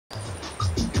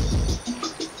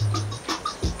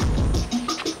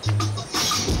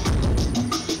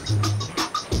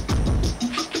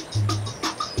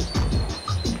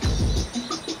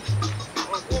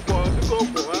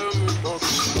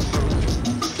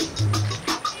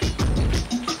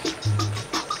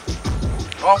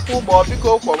Okubo,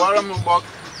 because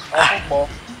Okubo.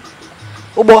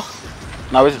 Ubo.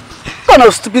 Now is what kind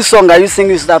of stupid song are you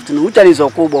singing this afternoon? Which one is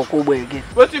Okubo again?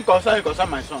 Waiting concern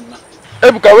my song now.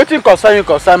 Ebuka, waiting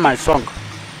concern my song.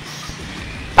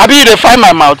 Abi you dey find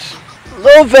my mouth?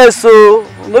 No verse, so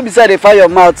no beside they find your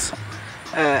mouth.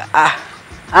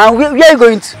 And where are you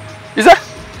going to? Is that?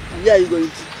 Where are you going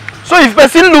to? So if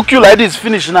person look you like this,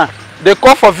 finish now. They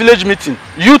call for village meeting,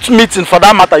 youth meeting for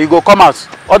that matter, you go come out.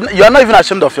 You are not even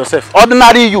ashamed of yourself.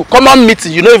 Ordinary you, common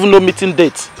meeting, you don't even know meeting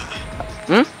date.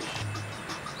 Hmm?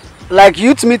 Like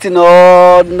youth meeting or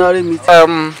ordinary meeting? I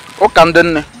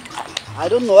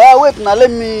don't know. Wait, now let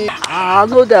me. I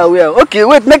know that well. Okay,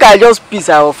 wait, make I just peace.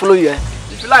 I will follow you.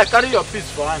 If you like, carry your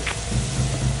piece for hand.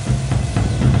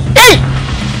 Hey!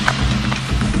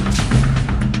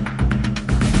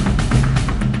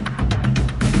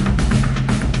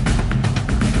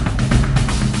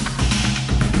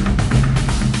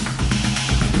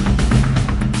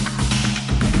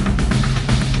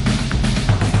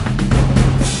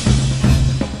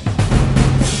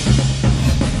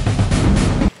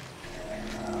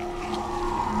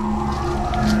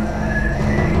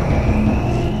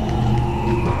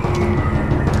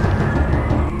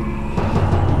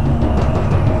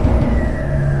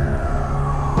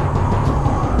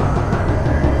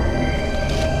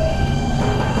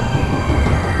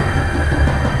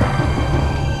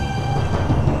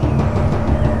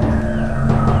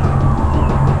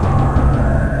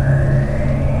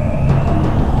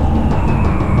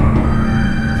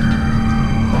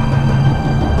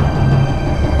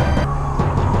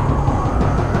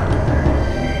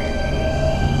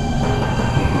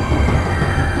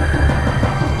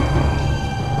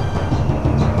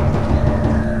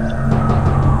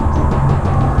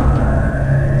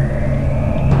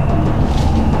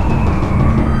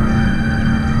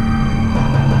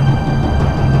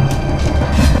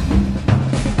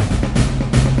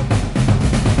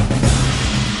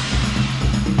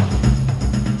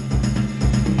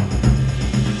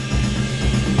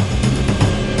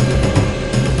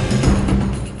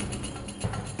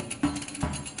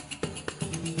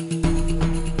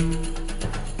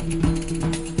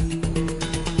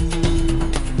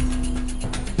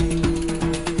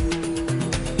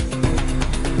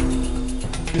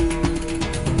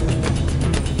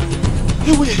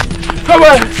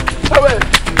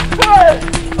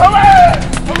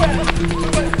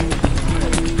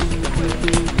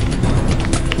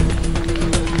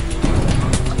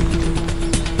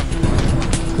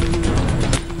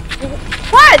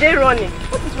 Why are they running?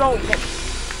 What is wrong with them?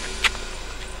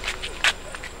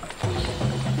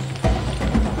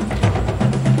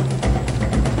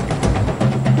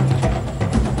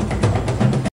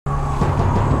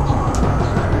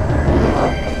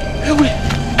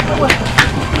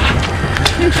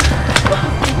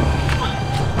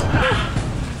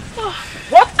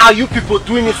 What are you people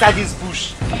doing inside this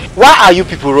bush? Why are you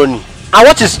people running? And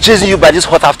what is chasing you by this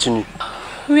hot afternoon?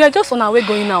 We are just on our way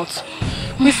going out.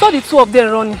 We saw the two of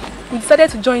them running. We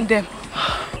decided to join them.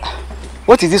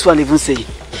 What is this one even saying?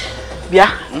 Bia,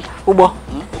 Ubo,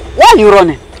 why are you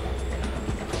running?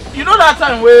 You know that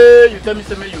time where you tell me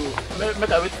say make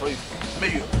I wait for you.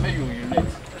 Make you unite.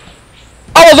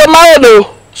 I was on my own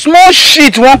though. Small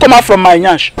shit won't come out from my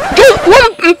nyash. Just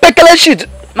one peculiar shit.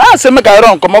 Now I say make I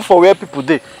run come out for where people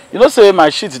dey. You know say my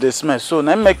shit they smell, so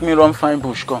now make me run find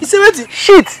bush come. You say what?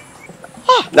 Shit.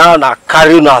 Now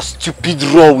carry a stupid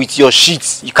run with your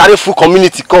shit. You carry full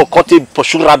community come take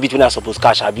pursue rabbit when I suppose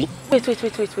catch Abi.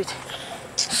 Wait.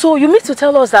 So you mean to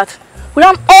tell us that we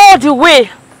ran all the way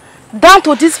down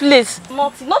to this place?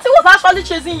 Nothing was actually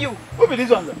chasing you. Who be this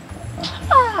one then?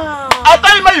 I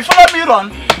tell you, man, you follow me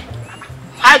run.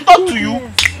 I talk to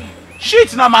you.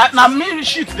 Shit, now me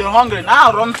shit, they're hungry.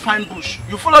 Now I run find bush.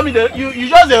 You follow me there, you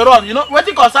just they run. You know, what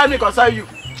you concern you?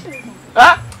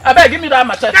 Huh? I beg, give me that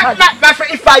machete. My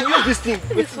friend, if I use this thing,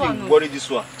 wait till you worry this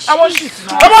one. I want shit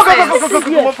now. Come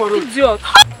on for road. Idiot.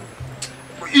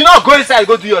 You know, go inside,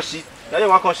 go do your shit. Now you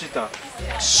want to shit now.